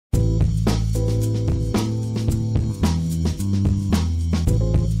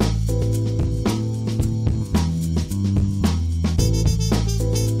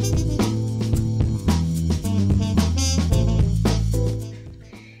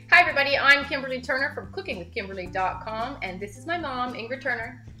everybody. I'm Kimberly Turner from cookingwithkimberly.com, and this is my mom, Ingrid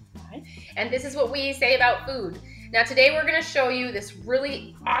Turner. Hi. And this is what we say about food. Now today we're going to show you this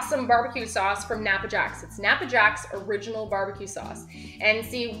really awesome barbecue sauce from Napa Jack's. It's Napa Jack's original barbecue sauce. And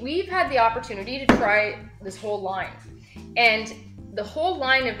see, we've had the opportunity to try this whole line. And the whole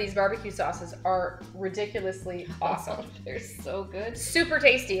line of these barbecue sauces are ridiculously awesome. They're so good. Super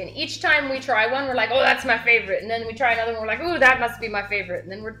tasty. And each time we try one, we're like, oh, that's my favorite. And then we try another one, we're like, oh, that must be my favorite.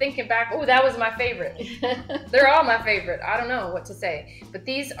 And then we're thinking back, oh, that was my favorite. They're all my favorite. I don't know what to say. But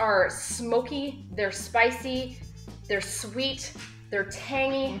these are smoky, they're spicy, they're sweet, they're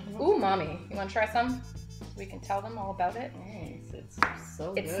tangy. Ooh, mommy, you want to try some? We can tell them all about it. Nice. It's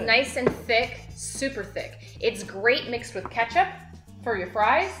so good. It's nice and thick, super thick. It's great mixed with ketchup for your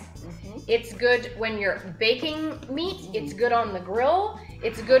fries. It's good when you're baking meat. It's good on the grill.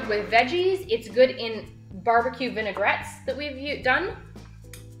 It's good with veggies. It's good in barbecue vinaigrettes that we've done.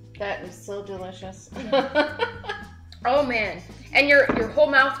 That is so delicious. Oh man. And your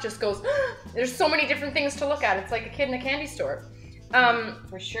whole mouth just goes, there's so many different things to look at. It's like a kid in a candy store.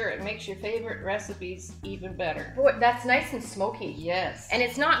 For sure, it makes your favorite recipes even better. Boy, that's nice and smoky. Yes. And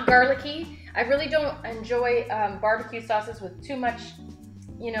it's not garlicky. I really don't enjoy barbecue sauces with too much,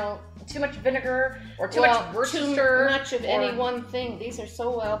 too much vinegar or too much Worcestershire. Too much of any one thing. These are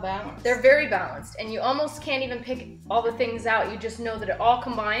so well balanced. They're very balanced, and you almost can't even pick all the things out. You just know that it all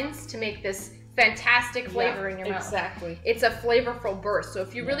combines to make this fantastic flavor in your mouth. Exactly. It's a flavorful burst. So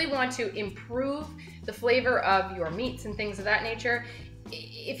if you really want to improve the flavor of your meats and things of that nature,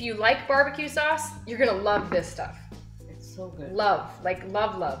 if you like barbecue sauce, you're gonna love this stuff. It's so good. Love, like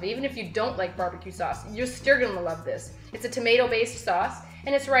love. Even if you don't like barbecue sauce, you're still gonna love this. It's a tomato-based sauce,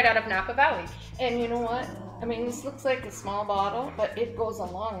 and it's right out of Napa Valley. And you know what? I mean, this looks like a small bottle, but it goes a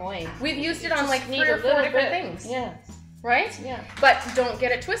long way. We've used it on like 3 or 4 different things. Yes. Right? Yeah. But don't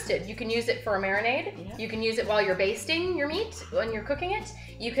get it twisted. You can use it for a marinade. Yeah. You can use it while you're basting your meat, when you're cooking it.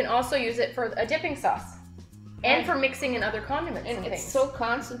 You can also use it for a dipping sauce and for mixing in other condiments and it's things. So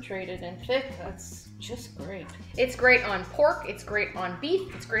concentrated and thick. That's just great. It's great on pork. It's great on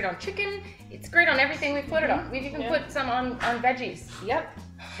beef. It's great on chicken. It's great on everything we put it on. We've even put some on veggies. Yep.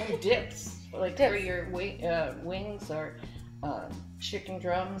 And dips. Like for your wings or chicken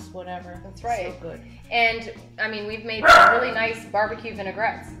drums, whatever. That's right. So good. And I mean, we've made some really nice barbecue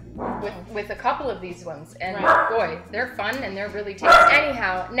vinaigrettes with a couple of these ones, and boy, they're fun and they're really tasty.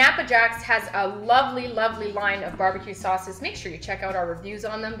 Anyhow, Napa Jack's has a lovely line of barbecue sauces. Make sure you check out our reviews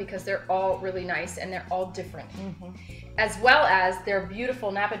on them because they're all really nice and they're all different, as well as their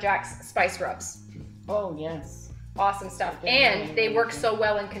beautiful Napa Jack's spice rubs. Oh yes, awesome stuff. And they work so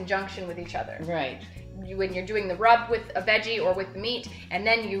well in conjunction with each other. Right. When you're doing the rub with a veggie or with the meat, and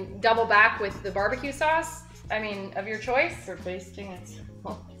then you double back with the barbecue sauce, I mean, of your choice. For basting,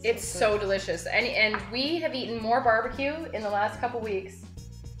 it's so delicious. And we have eaten more barbecue in the last couple weeks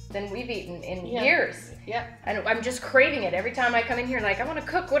than we've eaten in years. Yeah. And I'm just craving it. Every time I come in here, like, I want to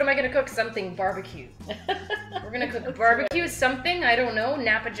cook. What am I going to cook? Something barbecue. We're going to cook barbecue something. I don't know.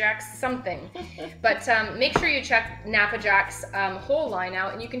 Napa Jack's something. But make sure you check Napa Jack's whole line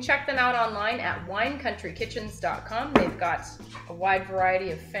out. And you can check them out online at winecountryKitchens.com. They've got a wide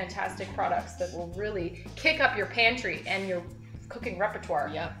variety of fantastic products that will really kick up your pantry and your cooking repertoire.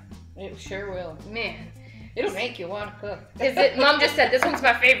 Yeah, it sure will. Man. It'll make you want to cook. Is it? Mom just said this one's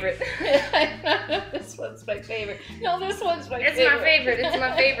my favorite. This one's my favorite. No, this one's my favorite. It's my favorite. It's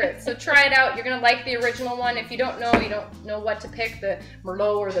my favorite. So try it out. You're gonna like the original one. If you don't know what to pick, the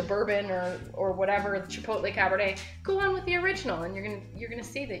Merlot or the bourbon or whatever, the Chipotle Cabernet, go on with the original, and you're gonna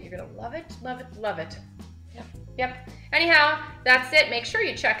see that you're gonna love it. Yep. Anyhow, that's it. Make sure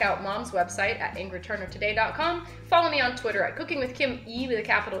you check out Mom's website at ingridturnertoday.com. Follow me on Twitter at cookingwithkime with a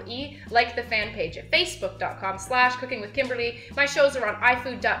capital E. Like the fan page at facebook.com/cookingwithkimberly. My shows are on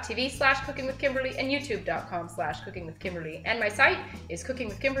ifood.tv/cookingwithkimberly and youtube.com/cookingwithkimberly. And my site is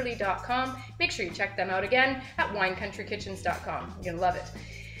cookingwithkimberly.com. Make sure you check them out again at winecountryKitchens.com. You're gonna love it.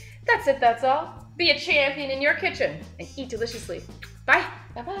 That's it. That's all. Be a champion in your kitchen and eat deliciously. Bye.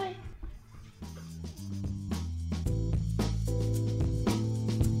 Bye-bye.